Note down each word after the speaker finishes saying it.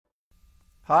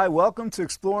Hi, welcome to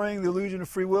Exploring the Illusion of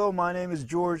Free Will. My name is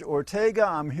George Ortega.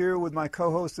 I'm here with my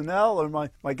co-host Anel, or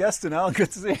my guest Anel.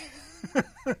 Good to see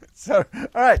you. So,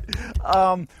 all right.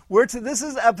 This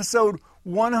is episode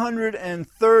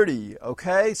 130,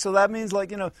 okay? So that means,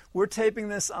 we're taping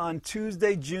this on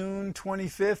Tuesday, June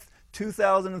 25th,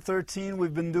 2013.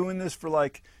 We've been doing this for,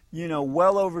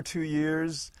 well over 2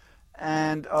 years.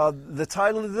 And the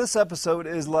title of this episode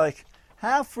is,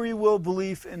 How Free Will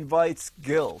Belief Invites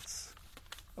Guilt.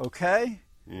 Okay?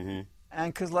 Mm-hmm.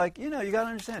 And because, you got to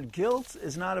understand, guilt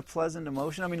is not a pleasant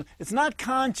emotion. I mean, it's not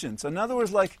conscience. In other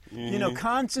words,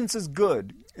 conscience is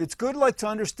good. It's good, to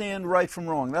understand right from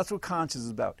wrong. That's what conscience is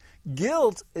about.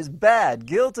 Guilt is bad.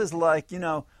 Guilt is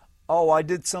I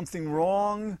did something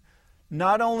wrong.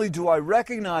 Not only do I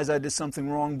recognize I did something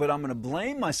wrong, but I'm going to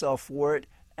blame myself for it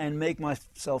and make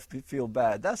myself feel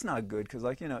bad. That's not good because,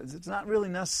 it's not really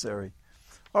necessary.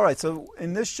 All right, so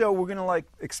in this show, we're going to,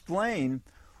 explain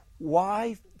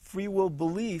why free will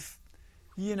belief,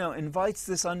 invites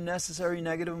this unnecessary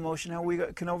negative emotion, how we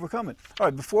can overcome it. All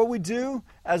right, before we do,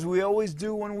 as we always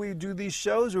do when we do these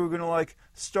shows, we're going to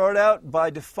start out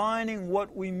by defining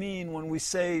what we mean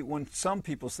when some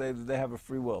people say that they have a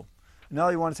free will.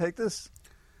 Nell, you want to take this?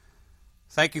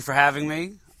 Thank you for having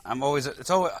me.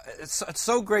 It's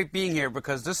so great being here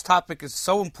because this topic is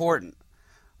so important.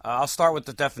 I'll start with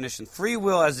the definition. Free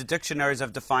will, as the dictionaries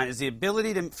have defined, is the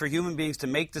ability for human beings to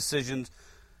make decisions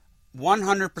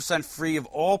 100% free of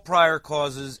all prior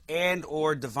causes and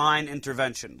or divine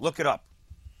intervention. Look it up.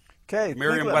 Okay.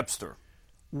 Merriam-Webster.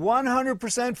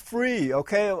 100% free,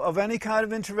 okay, of any kind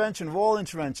of intervention, of all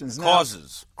interventions.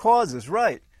 Causes,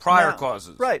 right. Prior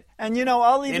causes. Right. And,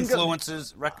 I'll even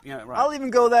influences. Right. I'll even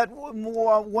go that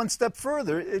one step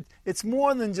further. It's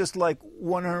more than just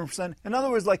 100%. In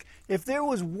other words, if there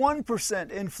was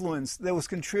 1% influence that was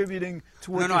contributing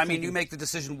to what I mean you make the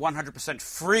decision 100%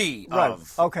 free right.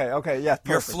 of. Okay, yeah. Perfect.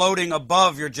 You're floating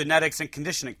above your genetics and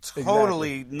conditioning.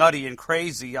 Totally nutty and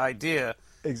crazy idea.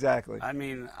 Exactly. I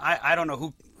mean, I don't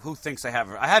know who thinks they have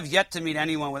it. I have yet to meet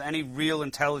anyone with any real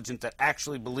intelligence that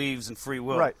actually believes in free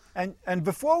will. Right. And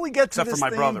before we get to except this for my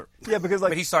thing, brother. Yeah, because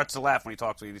but he starts to laugh when he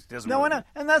talks to me. He doesn't No, really... I know.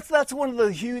 And that's one of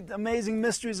the huge, amazing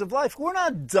mysteries of life. We're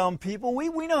not dumb people.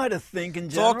 We know how to think in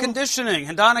general. It's all conditioning,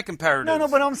 hedonic imperative. No,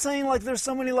 but I'm saying there's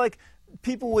so many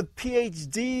people with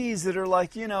PhDs that are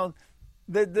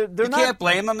they're you not. Can't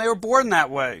blame them. They were born that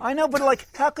way. I know, but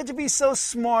how could you be so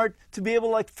smart to be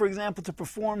able, for example, to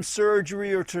perform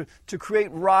surgery or to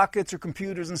create rockets or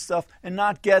computers and stuff and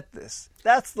not get this?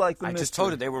 That's the mystery. I just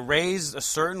told you they were raised a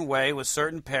certain way with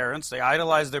certain parents. They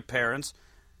idolized their parents.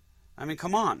 I mean,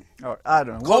 come on. All right, I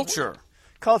don't know. Culture.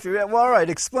 Culture. Yeah, well, all right,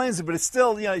 explains it, but it's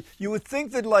still you would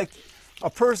think that a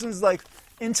person's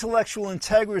intellectual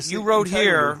integrity. You wrote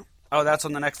here. Oh, that's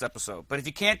on the next episode. But if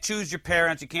you can't choose your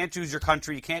parents, you can't choose your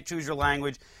country, you can't choose your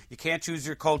language, you can't choose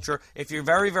your culture. If you're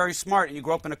very, very smart and you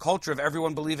grow up in a culture of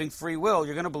everyone believing free will,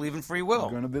 you're going to believe in free will.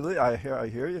 You're going to believe. I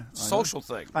hear you. Social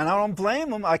thing. And I don't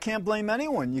blame them. I can't blame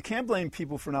anyone. You can't blame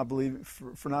people for not believing,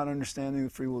 for not understanding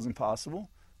that free will is impossible.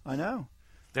 I know.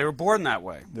 They were born that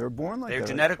way. They were born like that. They're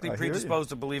genetically predisposed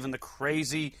to believe in the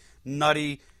crazy,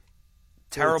 nutty,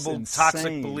 terrible,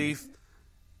 toxic belief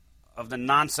of the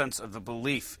nonsense of the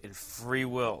belief in free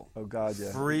will. Oh, God,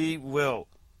 yeah. Free will.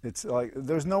 It's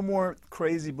there's no more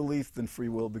crazy belief than free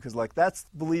will because, that's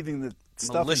believing that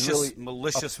stuff is really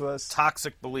malicious, up to us.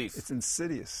 Toxic belief. It's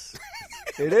insidious.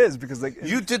 It is because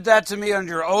you did that to me on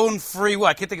your own free will.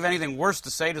 I can't think of anything worse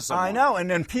to say to someone. I know, and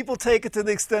then people take it to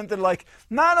the extent that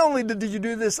not only did you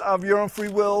do this of your own free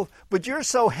will, but you're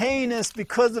so heinous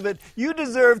because of it, you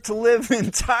deserve to live the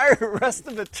entire rest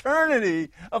of eternity,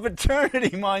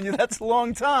 mind you, that's a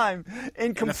long time,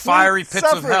 in complete the fiery pits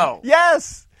suffering. Of hell.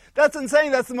 Yes! That's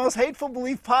insane. That's the most hateful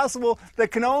belief possible that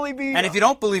can only be... And if you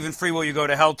don't believe in free will, you go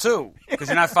to hell too, because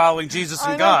you're not following Jesus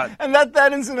and God. And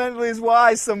that incidentally is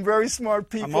why some very smart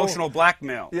people... Emotional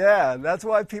blackmail. Yeah, that's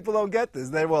why people don't get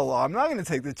this. I'm not going to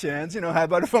take the chance. How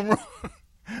about if I'm wrong?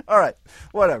 All right,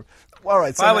 whatever. All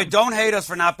right. By the way, don't hate us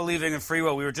for not believing in free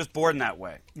will. We were just born that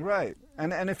way. Right.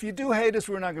 And if you do hate us,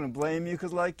 we're not going to blame you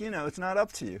because, it's not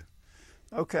up to you.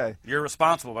 Okay. You're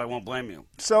responsible, but I won't blame you.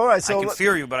 So, all right. I can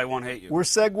fear you, but I won't hate you. We're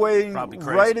segueing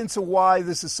right into why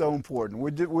this is so important.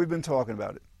 We've been talking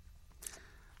about it.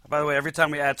 By the way, every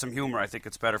time we add some humor, I think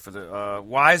it's better for the...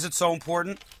 why is it so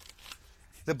important?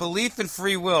 The belief in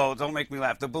free will, don't make me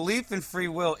laugh, the belief in free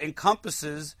will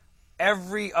encompasses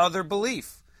every other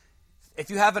belief. If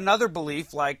you have another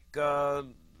belief, like the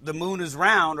moon is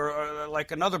round, or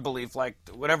like another belief, like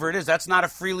whatever it is, that's not a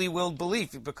freely willed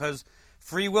belief because...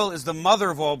 Free will is the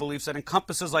mother of all beliefs that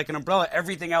encompasses like an umbrella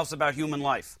everything else about human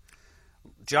life.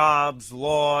 jobs,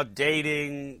 law,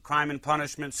 dating, crime and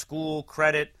punishment, school,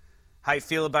 credit, how you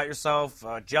feel about yourself,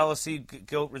 jealousy,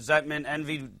 guilt, resentment,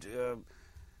 envy,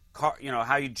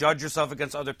 how you judge yourself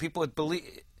against other people.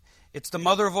 It's the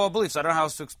mother of all beliefs. I don't know how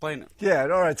else to explain it. Yeah,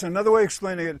 all right. So another way of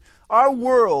explaining it, our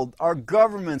world, our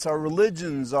governments, our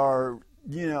religions, our,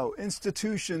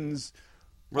 institutions...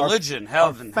 Religion,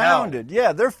 heaven, founded. hell.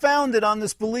 Yeah, they're founded on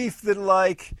this belief that,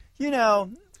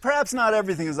 perhaps not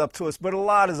everything is up to us, but a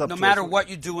lot is up to us. No matter what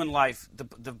you do in life,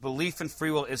 the belief in free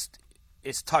will is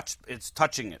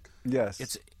touching it.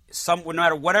 Yes. No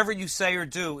matter whatever you say or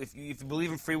do, if you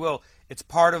believe in free will, it's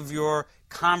part of your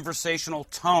conversational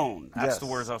tone. That's the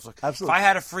word I was looking. Absolutely. If I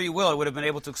had a free will, I would have been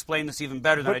able to explain this even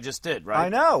better than I just did, right? I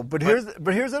know, but here's the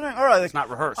thing. All right, it's not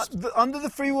rehearsed. Under the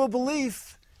free will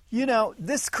belief,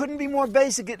 this couldn't be more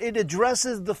basic. It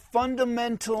addresses the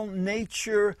fundamental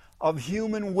nature of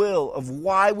human will, of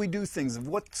why we do things, of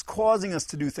what's causing us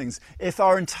to do things. If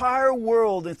our entire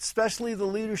world, especially the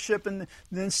leadership and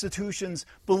the institutions,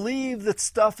 believe that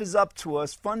stuff is up to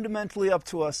us, fundamentally up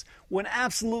to us, when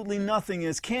absolutely nothing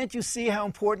is, can't you see how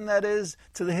important that is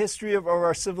to the history of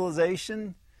our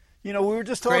civilization? We were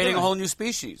just talking creating a whole new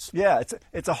species. Yeah,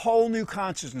 it's a whole new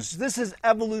consciousness. This is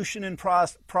evolution in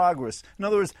progress. In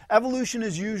other words, evolution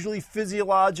is usually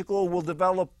physiological. We'll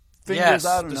develop fingers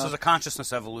out. This is a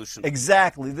consciousness evolution.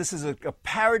 Exactly. This is a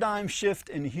paradigm shift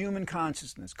in human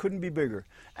consciousness. Couldn't be bigger.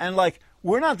 And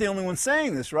we're not the only ones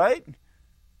saying this, right?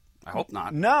 I hope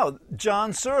not. No,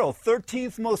 John Searle,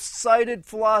 13th most cited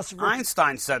philosopher.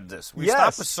 Einstein said this. We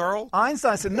stop with Searle?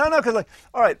 Einstein said no, because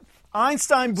all right.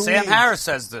 Einstein believed... Sam Harris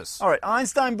says this. All right,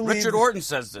 Einstein believed... Richard Orton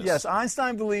says this. Yes,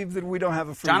 Einstein believed that we don't have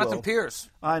a free will. Jonathan Pierce.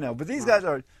 I know, but these guys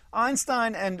are...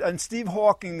 Einstein and Steve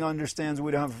Hawking understands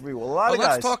we don't have a free will. A lot of guys...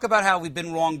 Let's talk about how we've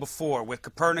been wrong before with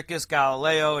Copernicus,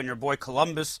 Galileo, and your boy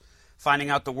Columbus finding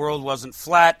out the world wasn't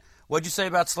flat. What'd you say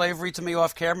about slavery to me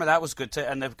off camera? That was good.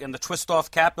 And the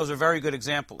twist-off cap, those are very good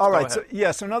examples. All right, so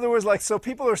in other words, so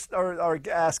people are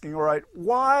asking, all right,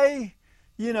 why...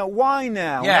 why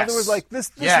now? Yes. In other words,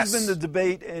 this has been the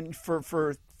debate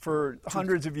for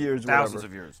hundreds of years, thousands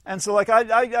of years. And so,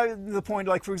 the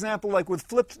point, for example, with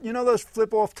flip, those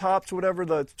flip-off tops, whatever,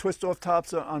 the twist-off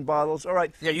tops on bottles. All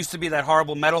right. Yeah, it used to be that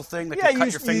horrible metal thing that could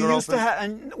cut your finger you used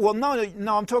open.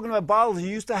 No, I'm talking about bottles. You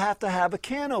used to have a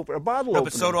can opener, a bottle opener. No,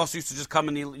 but soda also used to just come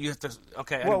in. You have to.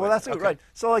 Okay. Anyway, well, that's it, right.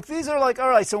 So, these are all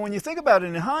right. So when you think about it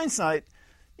in hindsight.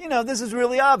 This is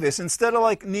really obvious. Instead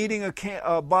of needing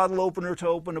a bottle opener to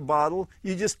open a bottle,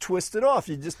 you just twist it off.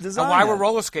 You just design it. And why were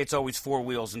roller skates always four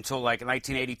wheels until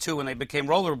 1982 when they became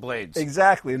rollerblades?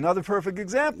 Exactly. Another perfect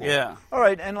example. Yeah. All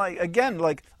right. And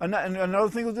another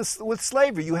thing with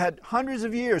slavery, you had hundreds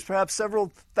of years, perhaps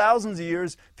several thousands of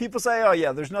years. People say, oh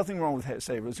yeah, there's nothing wrong with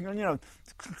slavery. It's,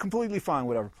 completely fine,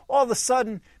 whatever. All of a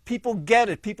sudden, people get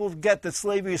it. People get that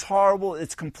slavery is horrible.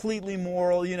 It's completely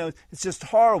immoral. It's just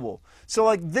horrible.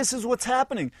 So, this is what's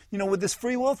happening. With this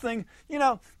free will thing,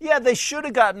 they should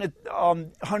have gotten it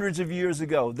hundreds of years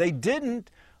ago. They didn't,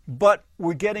 but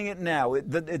we're getting it now.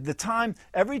 The time,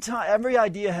 every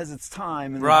idea has its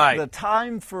time. And right. The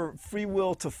time for free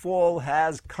will to fall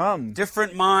has come.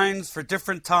 Different minds for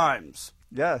different times.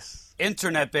 Yes.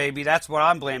 Internet, baby. That's what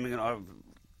I'm blaming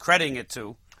crediting it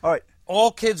to. All right.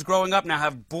 All kids growing up now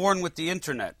have born with the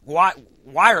internet.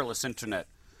 Wireless internet.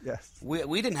 Yes.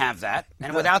 We didn't have that.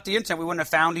 And without the internet, we wouldn't have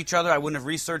found each other. I wouldn't have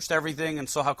researched everything and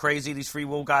saw how crazy these free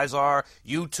will guys are.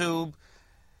 YouTube.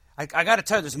 I got to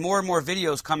tell you, there's more and more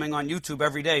videos coming on YouTube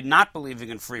every day not believing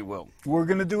in free will. We're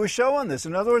going to do a show on this.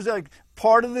 In other words,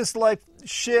 part of this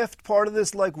shift, part of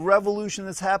this revolution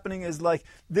that's happening is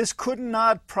this could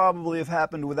not probably have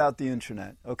happened without the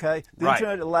internet, okay? The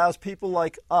internet allows people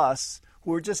like us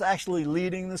who are just actually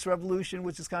leading this revolution,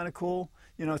 which is kind of cool.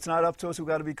 It's not up to us. We've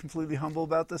got to be completely humble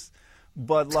about this.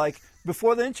 But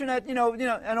before the internet,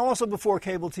 and also before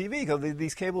cable TV, because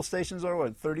these cable stations are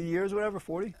 30 years, whatever,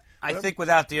 40? I think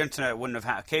without the internet, it wouldn't have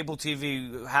happened. Cable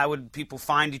TV, how would people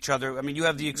find each other? I mean, you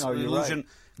have the illusion,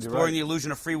 exploring the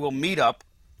illusion of free will meetup,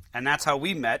 and that's how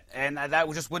we met, and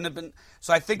that just wouldn't have been.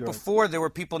 So I think before there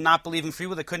were people not believing free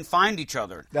will, they couldn't find each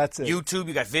other. That's it. YouTube,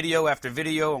 you got video after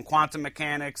video on quantum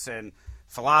mechanics and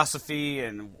philosophy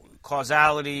and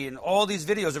causality, and all these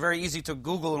videos are very easy to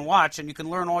Google and watch, and you can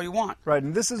learn all you want. Right,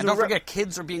 and don't forget,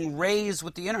 kids are being raised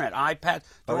with the internet, iPad.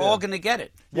 They're all going to get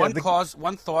it. Yeah,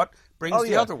 one thought brings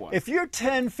the other one. If you're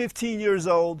 10, 15 years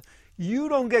old, you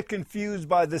don't get confused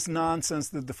by this nonsense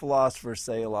that the philosophers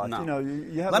say a lot. No.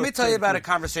 You have Let me tell you about a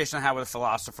conversation I had with a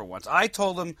philosopher once. I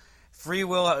told him free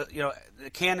will,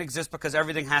 it can't exist because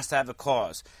everything has to have a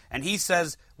cause. And he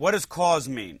says, what does cause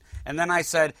mean? And then I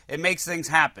said, it makes things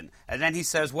happen. And then he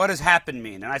says, what does happen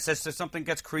mean? And I said, so something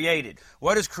gets created.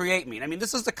 What does create mean? I mean,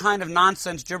 this is the kind of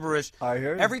nonsense gibberish. I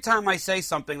hear you. Every time I say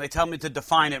something, they tell me to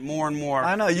define it more and more.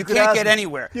 I know. You can't get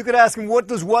anywhere. You could ask him, what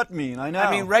does what mean? I know.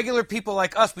 I mean, regular people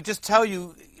like us, we just tell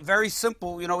you very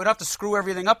simple, we don't have to screw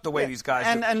everything up the way these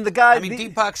guys do. And the guy... I mean,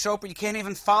 Deepak Chopra, you can't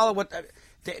even follow what...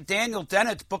 Daniel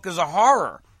Dennett's book is a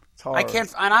horror. It's horror. I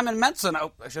can't... And I'm in medicine.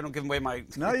 Oh, I shouldn't give away my...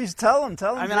 No, you tell him.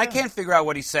 I mean, I can't figure out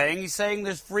what he's saying. He's saying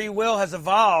this free will has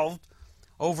evolved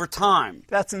over time.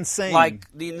 That's insane. Like,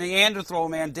 the Neanderthal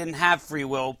man didn't have free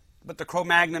will, but the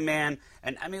Cro-Magnon man...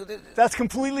 And I mean, that's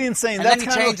completely insane. And that's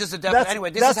then he changes the definition.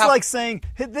 Anyway, this is how... like saying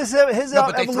his no,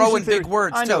 but they throw in theory, big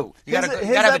words, too. You got to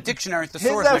have a dictionary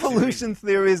thesaurus. His evolution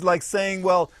theory is like saying,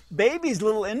 well, babies,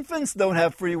 little infants don't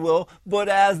have free will, but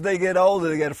as they get older,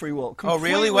 they get a free will. Oh,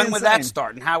 really? When would that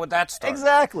start, and how would that start?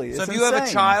 Exactly. So if you have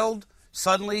a child,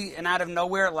 suddenly and out of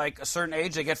nowhere, like a certain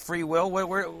age, they get free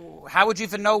will, how would you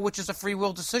even know which is a free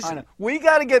will decision? I know. We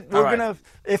got to get...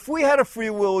 If we had a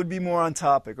free will, it would be more on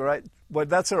topic, all right? But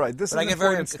that's all right. I get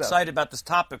very excited about this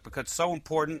topic because it's so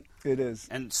important. It is.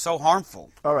 And so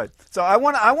harmful. All right. So I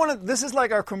want to, this is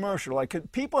like our commercial. Like,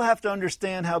 people have to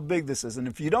understand how big this is. And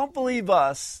if you don't believe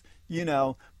us,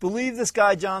 believe this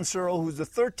guy, John Searle, who's the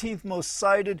 13th most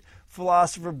cited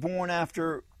philosopher born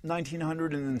after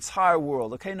 1900 in the entire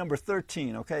world. Okay, number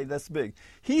 13. Okay, that's big.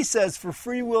 He says for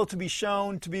free will to be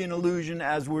shown to be an illusion,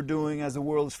 as we're doing, as the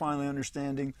world is finally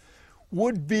understanding,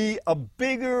 would be a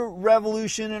bigger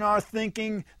revolution in our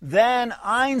thinking than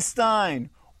Einstein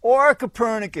or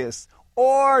Copernicus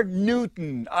or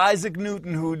Newton, Isaac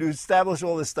Newton, who established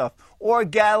all this stuff, or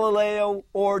Galileo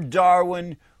or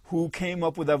Darwin, who came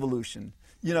up with evolution.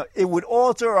 It would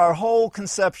alter our whole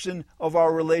conception of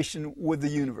our relation with the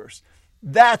universe.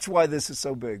 That's why this is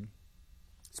so big.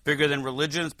 It's bigger than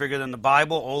religion. It's bigger than the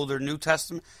Bible, Old or New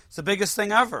Testament. It's the biggest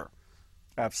thing ever.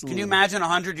 Absolutely. Can you imagine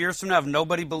 100 years from now if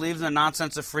nobody believes in the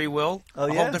nonsense of free will? Oh,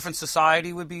 a whole different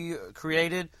society would be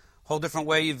created, a whole different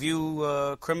way you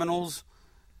view criminals.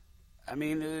 I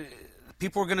mean,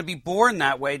 people are going to be born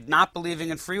that way, not believing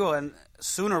in free will, and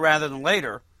sooner rather than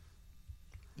later.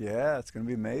 Yeah, it's going to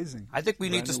be amazing. I think we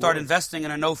need to start investing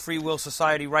in a no free will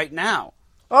society right now.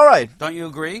 All right. Don't you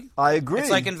agree? I agree. It's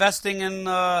like investing in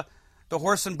the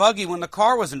horse and buggy when the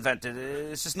car was invented.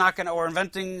 It's just not going to, or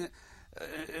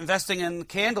investing in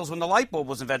candles when the light bulb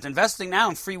was invented. Investing now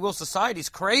in free will society is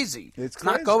crazy. It's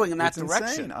not going in that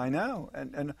direction. Insane. I know.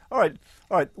 And all right.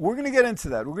 We're going to get into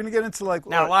that. We're going to get into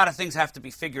now. A lot of things have to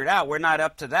be figured out. We're not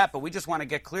up to that, but we just want to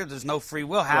get clear. There's no free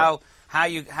will. How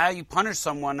you punish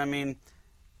someone? I mean,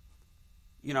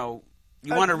 you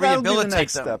want to rehabilitate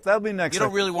them. That'll be next step. You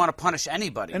don't really want to punish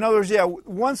anybody. In other words,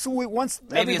 once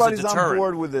everybody's on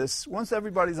board with this, once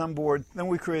everybody's on board, then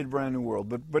we create a brand new world.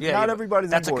 But not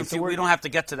everybody's on board. We don't have to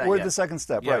get to that yet. We're at the second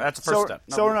step, yeah, right? That's the first step.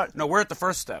 We're at the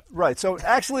first step. Right. So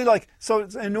actually,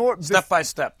 step by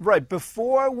step. Right.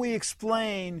 Before we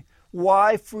explain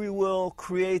why free will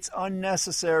creates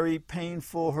unnecessary,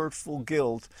 painful, hurtful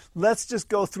guilt, let's just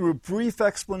go through a brief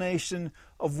explanation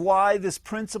of why this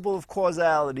principle of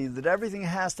causality, that everything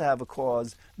has to have a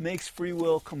cause, makes free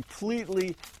will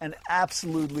completely and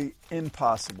absolutely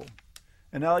impossible.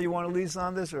 And Al, you want to lead us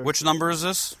on this? Or? Which number is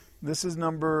this? This is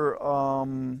number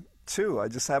 2. I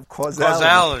just have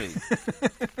causality.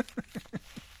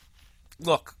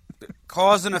 Look,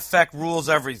 cause and effect rules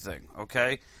everything,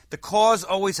 okay? The cause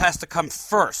always has to come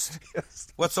first. Yes.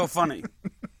 What's so funny?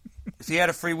 If he had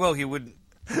a free will, he would...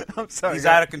 I'm sorry. He's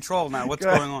out of control now. What's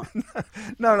going on?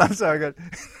 No, I'm sorry. Go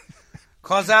ahead.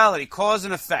 Causality, cause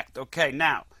and effect. Okay,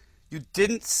 now, you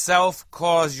didn't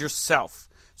self-cause yourself.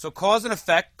 So cause and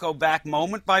effect go back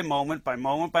moment by moment, by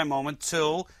moment by moment,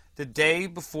 till the day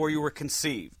before you were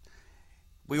conceived.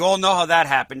 We all know how that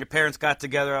happened. Your parents got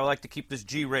together. I like to keep this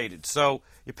G-rated. So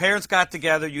your parents got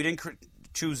together. You didn't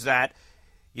choose that.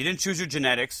 You didn't choose your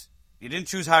genetics. You didn't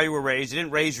choose how you were raised. You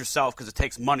didn't raise yourself because it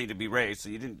takes money to be raised. So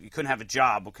you couldn't have a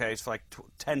job, okay? It's for like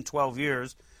 10, 12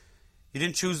 years. You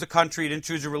didn't choose the country. You didn't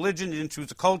choose your religion. You didn't choose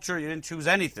the culture. You didn't choose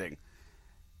anything.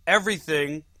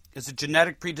 Everything is a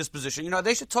genetic predisposition.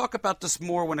 They should talk about this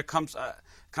more when it comes...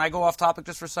 can I go off topic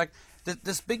just for a second?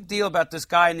 This big deal about this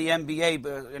guy in the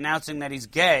NBA announcing that he's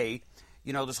gay,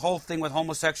 this whole thing with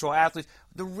homosexual athletes.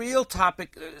 The real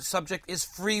subject is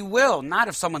free will, not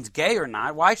if someone's gay or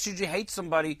not. Why should you hate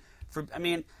somebody for...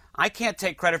 I can't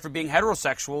take credit for being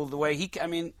heterosexual the way he...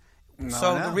 The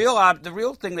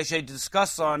real thing they should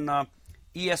discuss on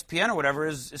ESPN or whatever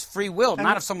is free will,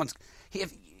 not if someone's...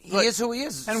 He is who he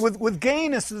is. And with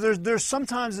gayness, there's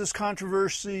sometimes this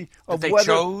controversy of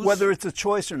whether it's a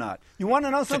choice or not. You want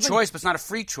to know something? It's a choice, but it's not a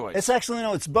free choice. It's actually,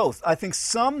 no, it's both. I think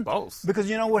Both? Because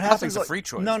you know what happens? Nothing's a free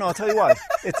choice. No, I'll tell you why.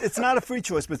 It's not a free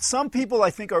choice, but some people,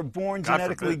 I think, are born God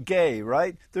genetically forbid. gay,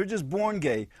 right? They're just born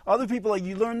gay. Other people, like,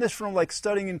 you learn this from, like,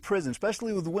 studying in prison,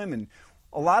 especially with women.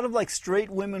 A lot of, like,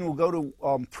 straight women will go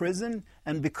to prison,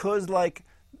 and because, like,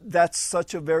 that's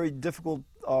such a very difficult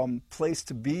place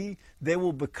to be, they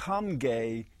will become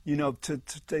gay, you know,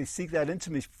 they seek that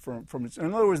intimacy from it.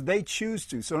 In other words, they choose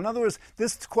to. So in other words,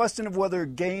 this question of whether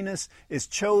gayness is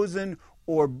chosen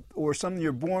or something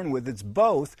you're born with, it's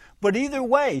both. But either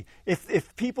way, if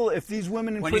these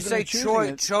women in when you prison say are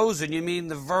choosing chosen, you mean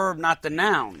the verb, not the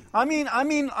noun. I mean,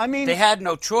 they had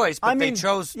no choice, but they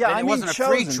chose. Yeah, it wasn't a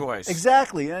free choice.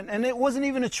 Exactly, and it wasn't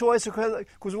even a choice because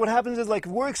what happens is, like,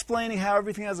 we're explaining how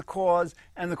everything has a cause,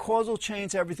 and the causal chain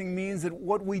to everything means that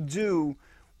what we do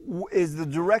is the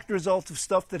direct result of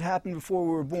stuff that happened before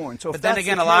we were born. So, but then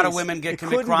again, a lot of women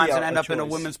commit crimes and end up in a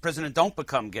women's prison and don't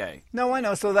become gay. No, I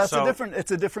know. So it's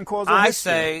a different causal history. I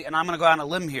say, and I'm going to go on a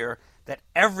limb here, that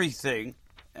everything,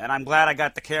 and I'm glad I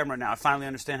got the camera now. I finally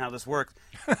understand how this works.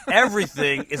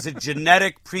 Everything is a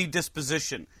genetic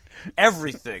predisposition.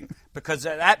 Everything, because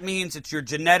that means it's your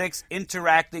genetics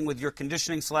interacting with your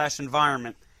conditioning /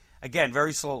 environment. Again,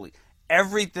 very slowly.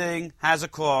 Everything has a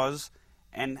cause,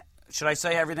 and should I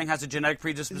say everything has a genetic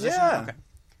predisposition? Yeah. Okay.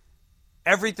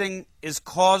 Everything is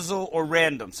causal or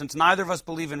random. Since neither of us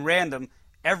believe in random,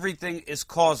 everything is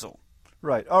causal.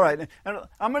 Right. All right. And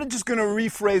I'm just going to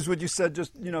rephrase what you said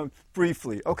just,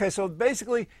 briefly. Okay, so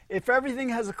basically, if everything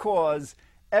has a cause,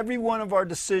 every one of our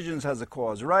decisions has a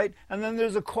cause, right? And then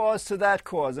there's a cause to that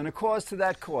cause and a cause to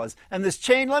that cause. And this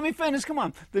chain, let me finish, come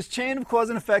on. This chain of cause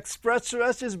and effect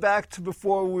stretches back to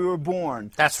before we were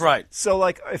born. That's right. So,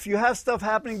 like, if you have stuff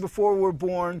happening before we're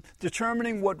born,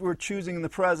 determining what we're choosing in the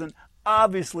present,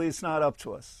 obviously it's not up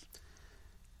to us.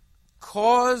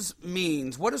 Cause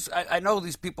means, what is, I know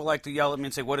these people like to yell at me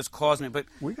and say, what does cause mean? But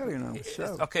we got to get on the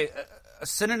show. Okay, a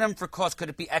synonym for cause, could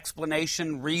it be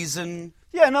explanation, reason,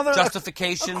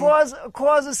 justification? A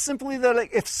cause is simply that,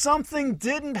 like, if something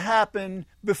didn't happen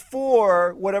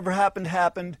before whatever happened,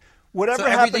 whatever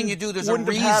happened, everything you do, there's a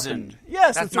reason.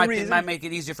 Yes, it's a reason. It might make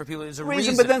it easier for people. There's a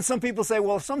reason. But then some people say,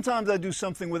 well, sometimes I do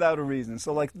something without a reason.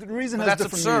 So, like, the reason has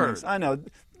different meanings. I know.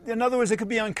 In other words, it could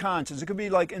be unconscious. It could be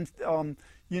like,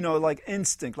 like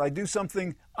instinct, like do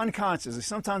something unconsciously.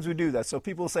 Sometimes we do that. So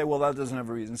people say, well, that doesn't have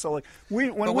a reason. So, like,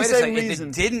 when we say reason,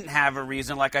 if it didn't have a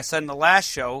reason, like I said in the last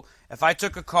show, if I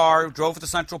took a car, drove to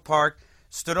Central Park,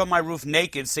 stood on my roof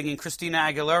naked singing Christina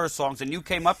Aguilera songs, and you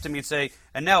came up to me and say,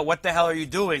 Anel, what the hell are you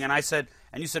doing? And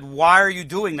you said, why are you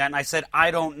doing that? And I said,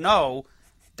 I don't know.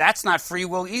 That's not free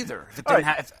will either,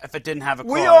 if it didn't have a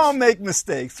cause. We all make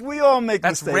mistakes.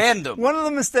 That's random. One of the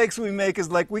mistakes we make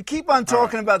is, like, we keep on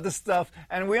talking about this stuff,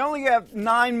 and we only have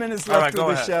 9 minutes left of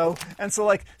the show. And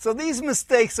so these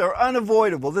mistakes are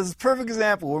unavoidable. This is a perfect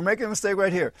example. We're making a mistake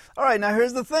right here. All right, now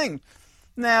here's the thing.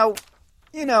 Now,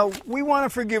 we want to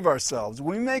forgive ourselves.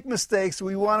 When we make mistakes,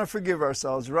 we want to forgive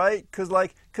ourselves, right?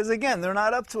 Because again, they're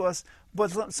not up to us.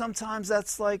 But sometimes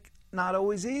that's, like, not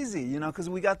always easy, because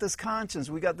we got this conscience,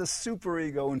 we got this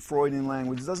superego in Freudian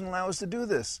language. It doesn't allow us to do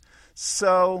this.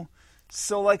 So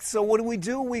what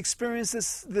do? We experience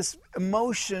this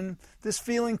emotion, this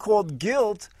feeling called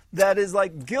guilt. That is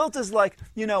like, guilt is like,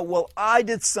 well, I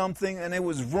did something and it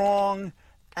was wrong,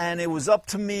 and it was up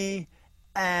to me,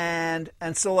 and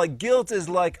so, like, guilt is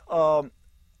like an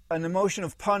emotion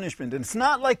of punishment, and it's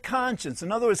not like conscience.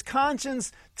 In other words,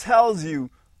 conscience tells you,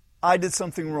 I did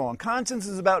something wrong. Conscience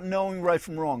is about knowing right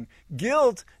from wrong.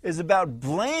 Guilt is about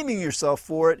blaming yourself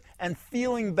for it and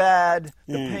feeling bad,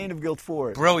 the pain of guilt for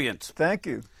it. Brilliant. Thank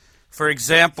you. For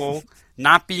example,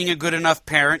 not being a good enough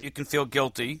parent, you can feel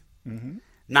guilty. Mm-hmm.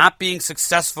 Not being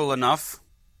successful enough.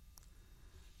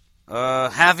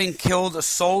 Having killed a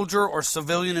soldier or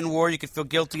civilian in war, you can feel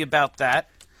guilty about that.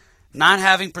 Not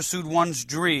having pursued one's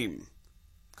dream.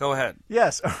 Go ahead.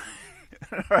 Yes.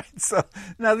 All right, so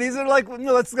now these are like,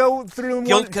 let's go through them.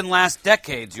 Guilt can last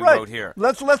decades, you wrote here.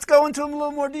 Let's go into them in a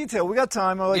little more detail. We got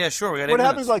time. Yeah, sure, we got 8 minutes. What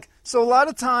happens, like, so a lot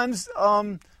of times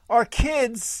our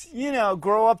kids,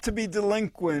 grow up to be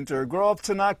delinquent or grow up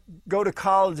to not go to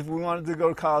college if we wanted to go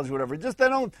to college or whatever. Just they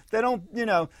don't,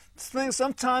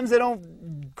 sometimes they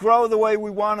don't grow the way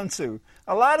we want them to.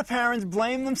 A lot of parents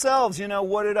blame themselves,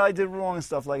 what did I do wrong and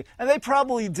stuff like that. And they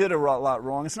probably did a lot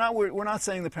wrong. It's not, we're not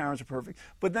saying the parents are perfect,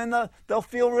 but then they'll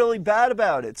feel really bad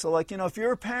about it. So, like, if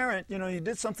you're a parent, you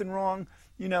did something wrong,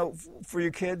 for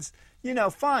your kids,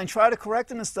 fine, try to correct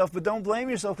them and stuff, but don't blame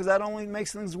yourself because that only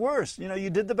makes things worse. You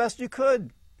did the best you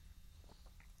could.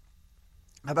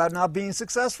 How about not being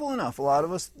successful enough? A lot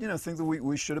of us, think that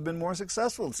we should have been more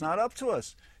successful. It's not up to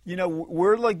us.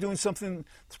 We're like doing something,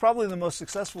 it's probably the most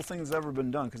successful thing that's ever been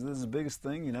done because this is the biggest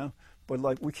thing, but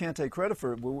like we can't take credit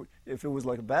for it. But if it was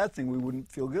like a bad thing, we wouldn't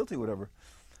feel guilty, whatever.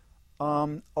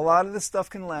 A lot of this stuff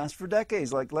can last for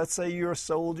decades. Like let's say you're a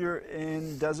soldier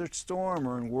in Desert Storm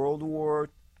or in World War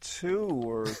II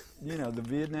or, the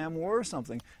Vietnam War or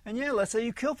something. And let's say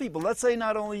you kill people. Let's say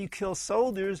not only you kill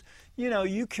soldiers,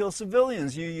 you kill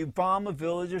civilians. You bomb a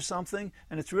village or something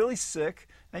and it's really sick.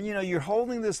 And, you're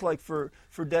holding this like for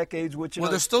decades, which, Well,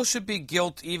 there still should be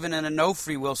guilt even in a no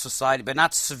free will society, but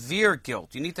not severe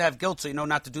guilt. You need to have guilt so you know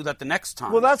not to do that the next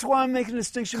time. Well, that's why I'm making a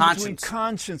distinction between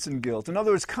conscience and guilt. In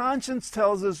other words, conscience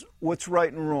tells us what's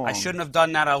right and wrong. I shouldn't have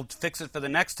done that. I'll fix it for the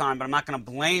next time, but I'm not going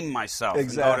to blame myself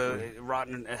exactly. and go to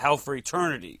rotten hell for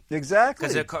eternity. Exactly.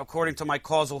 Because according to my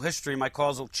causal history, my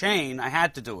causal chain, I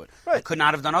had to do it. Right. I could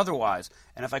not have done otherwise.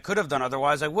 And if I could have done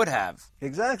otherwise, I would have.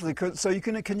 Exactly. So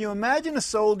can you imagine a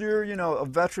soldier, a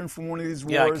veteran from one of these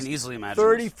wars, yeah, I can easily imagine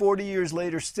 30, this. 40 years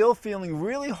later, still feeling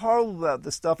really horrible about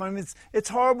this stuff? I mean, it's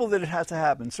horrible that it had to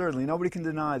happen, certainly. Nobody can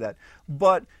deny that.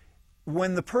 But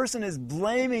when the person is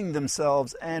blaming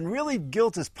themselves, and really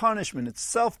guilt is punishment, it's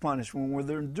self-punishment, where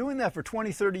they're doing that for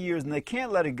 20, 30 years and they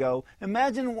can't let it go.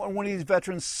 Imagine one of these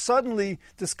veterans suddenly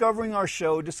discovering our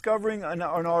show, discovering an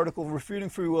article refuting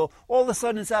free will. All of a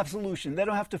sudden it's absolution. They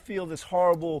don't have to feel this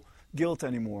horrible guilt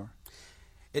anymore.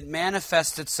 It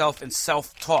manifests itself in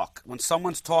self-talk. When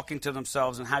someone's talking to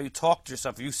themselves and how you talk to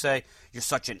yourself, you say, you're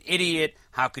such an idiot,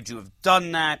 how could you have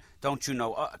done that? Don't you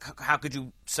know, how could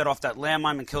you set off that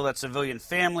landmine and kill that civilian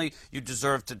family? You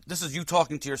deserve to, this is you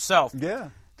talking to yourself. Yeah.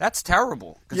 That's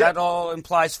terrible, because that all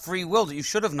implies free will, that you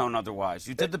should have known otherwise.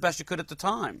 You did the best you could at the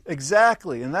time.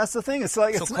 Exactly, and that's the thing. It's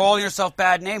like calling yourself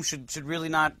bad names should really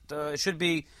not, it should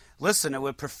be, listen, I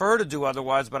would prefer to do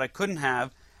otherwise, but I couldn't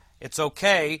have. It's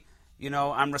okay.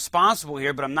 I'm responsible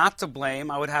here, but I'm not to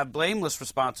blame. I would have blameless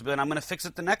responsibility, and I'm going to fix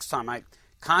it the next time. My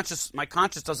conscience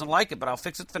doesn't like it, but I'll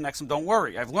fix it for the next time. Don't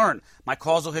worry. I've learned. My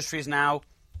causal history is now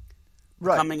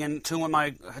coming in tune with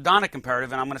my hedonic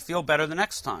imperative, and I'm going to feel better the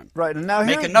next time. Right, and now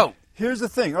make a note. Here's the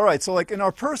thing. All right, so like in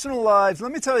our personal lives,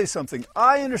 let me tell you something.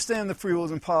 I understand that free will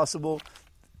is impossible.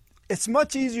 It's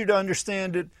much easier to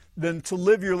understand it than to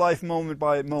live your life moment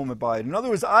by it. In other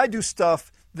words, I do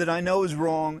stuff that I know is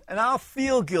wrong, and I'll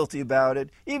feel guilty about it,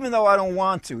 even though I don't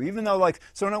want to. Even though,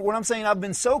 what I'm saying, I've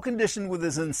been so conditioned with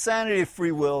this insanity of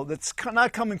free will that's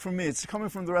not coming from me, it's coming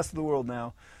from the rest of the world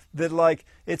now, that,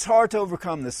 it's hard to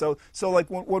overcome this. So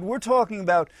what we're talking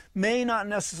about may not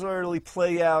necessarily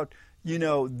play out,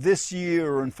 this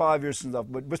year or in 5 years and stuff,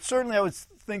 but certainly I would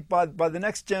think by the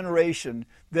next generation,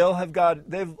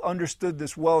 they've understood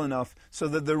this well enough so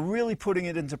that they're really putting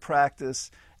it into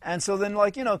practice. And so then,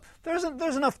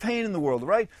 there's enough pain in the world,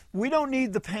 right? We don't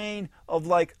need the pain of,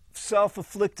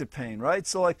 self-afflicted pain, right?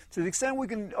 So, to the extent we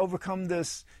can overcome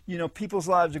this, people's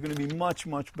lives are going to be much,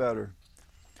 much better.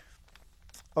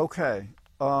 Okay.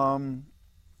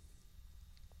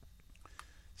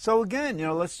 So, again,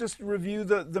 let's just review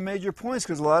the major points,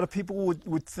 because a lot of people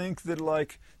would think that,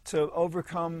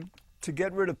 to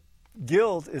get rid of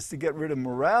guilt is to get rid of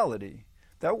morality.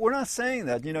 That we're not saying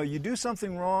that. You do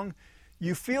something wrong,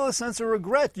 you feel a sense of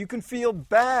regret. You can feel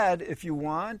bad if you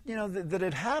want, that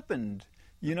it happened.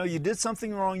 You did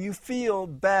something wrong. You feel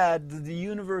bad that the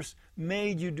universe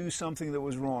made you do something that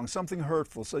was wrong, something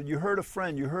hurtful. So you hurt a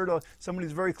friend. You hurt somebody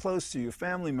who's very close to you, a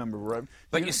family member, right?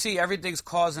 But you see, everything's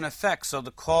cause and effect. So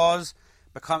the cause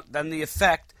becomes then the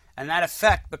effect, and that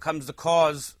effect becomes the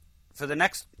cause for the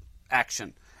next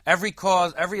action. Every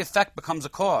effect becomes a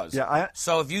cause. Yeah,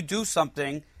 so if you do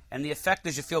something and the effect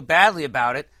is you feel badly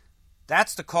about it,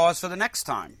 that's the cause for the next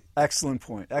time. Excellent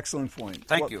point.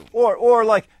 Thank you.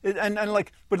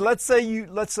 But let's say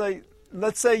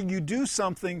you do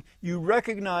something, you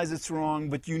recognize it's wrong,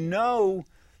 but you know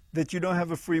that you don't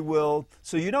have a free will,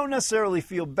 so you don't necessarily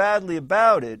feel badly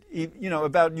about it,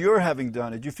 about your having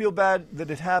done it. You feel bad that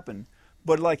it happened.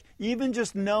 But even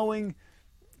just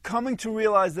coming to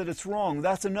realize that it's wrong,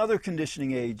 that's another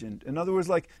conditioning agent. In other words,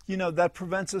 that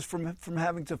prevents us from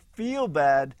having to feel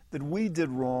bad that we did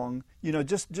wrong.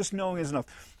 Just knowing is enough.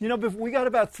 But we got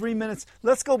about 3 minutes.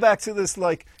 Let's go back to this,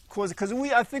 cause, because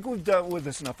I think we've dealt with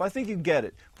this enough. I think you get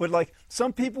it. But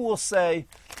some people will say,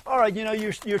 all right,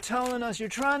 you're trying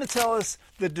to tell us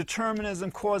that determinism,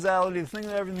 causality, the thing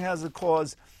that everything has a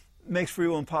cause, makes free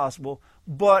will impossible.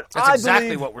 But that's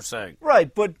exactly what we're saying.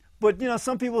 Right, but But,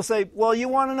 some people say, well, you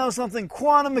want to know something?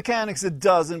 Quantum mechanics, it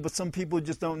doesn't, but some people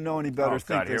just don't know any better. Oh,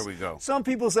 God, here we go. Some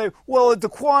people say, well, at the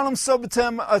quantum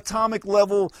subatomic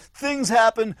level, things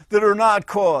happen that are not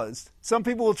caused. Some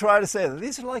people will try to say that.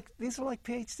 These are like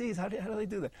PhDs. How do they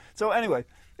do that? So anyway,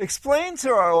 explain to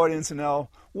our audience, Anel,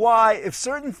 why if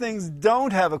certain things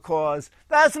don't have a cause,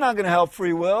 that's not going to help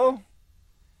free will.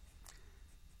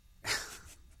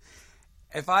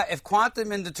 If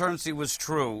quantum indeterminacy was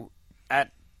true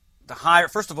at the higher,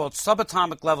 first of all,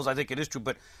 subatomic levels, I think it is true,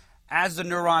 but as the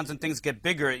neurons and things get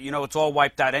bigger, it's all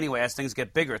wiped out anyway as things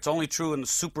get bigger. It's only true in the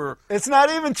super... It's not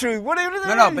even true. What are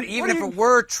you... No, but even if it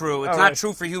were true, it's not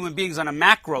true for human beings on a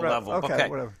macro level. Okay,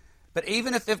 whatever. But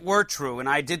even if it were true and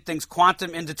I did things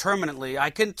quantum indeterminately, I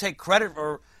couldn't take credit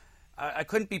or I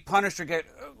couldn't be punished or get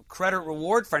credit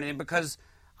reward for anything because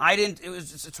I didn't...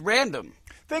 It's random.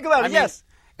 Think about it, yes.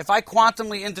 If I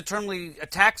quantumly indeterminately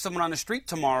attack someone on the street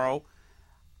tomorrow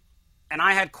and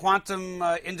I had quantum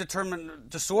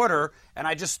indeterminate disorder and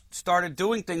I just started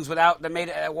doing things without that made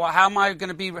it, well, how am I going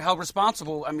to be held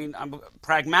responsible? I mean,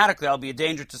 pragmatically, I'll be a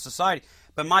danger to society.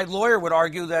 But my lawyer would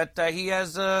argue that he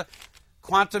has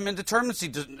quantum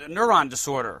indeterminacy neuron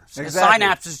disorder. Exactly.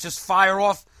 Synapses just fire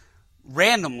off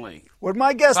randomly. What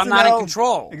my guest so I'm not in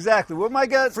control. Exactly. What my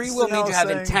guest free will means you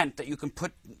have intent that you can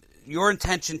put. Your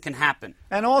intention can happen.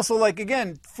 And also,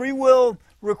 again, free will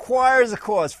requires a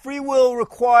cause. Free will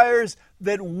requires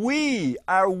that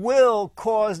our will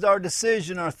caused our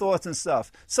decision, our thoughts and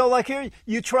stuff. So here,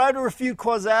 you try to refute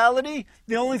causality,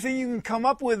 the only thing you can come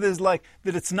up with is that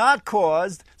it's not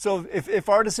caused. So if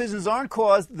our decisions aren't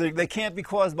caused, they can't be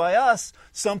caused by us.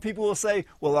 Some people will say,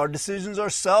 well, our decisions are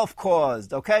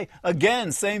self-caused, okay?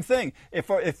 Again, same thing.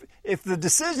 If the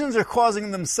decisions are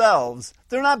causing themselves,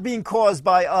 they're not being caused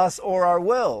by us or our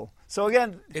will. So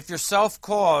again... If you're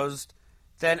self-caused,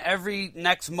 then every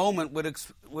next moment would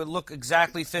look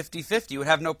exactly 50-50. You would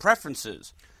have no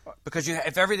preferences. Because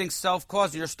if everything's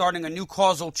self-caused and you're starting a new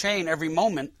causal chain every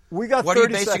moment, what are you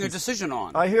basing your decision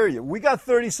on? I hear you. We got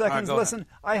 30 seconds. Right, listen, ahead.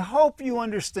 I hope you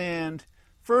understand,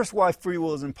 first, why free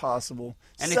will is impossible.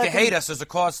 And second, if you hate us, there's a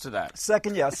cause to that.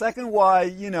 Second, why,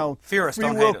 Fear us, free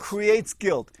don't will hate us. creates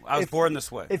guilt. I was born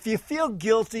this way. If you feel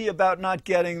guilty about not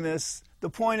getting this,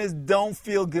 the point is don't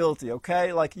feel guilty,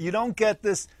 okay? You don't get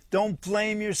this... Don't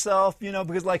blame yourself,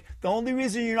 because the only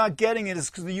reason you're not getting it is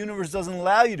because the universe doesn't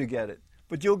allow you to get it.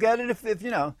 But you'll get it if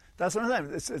that's what I'm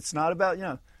saying. It's not about,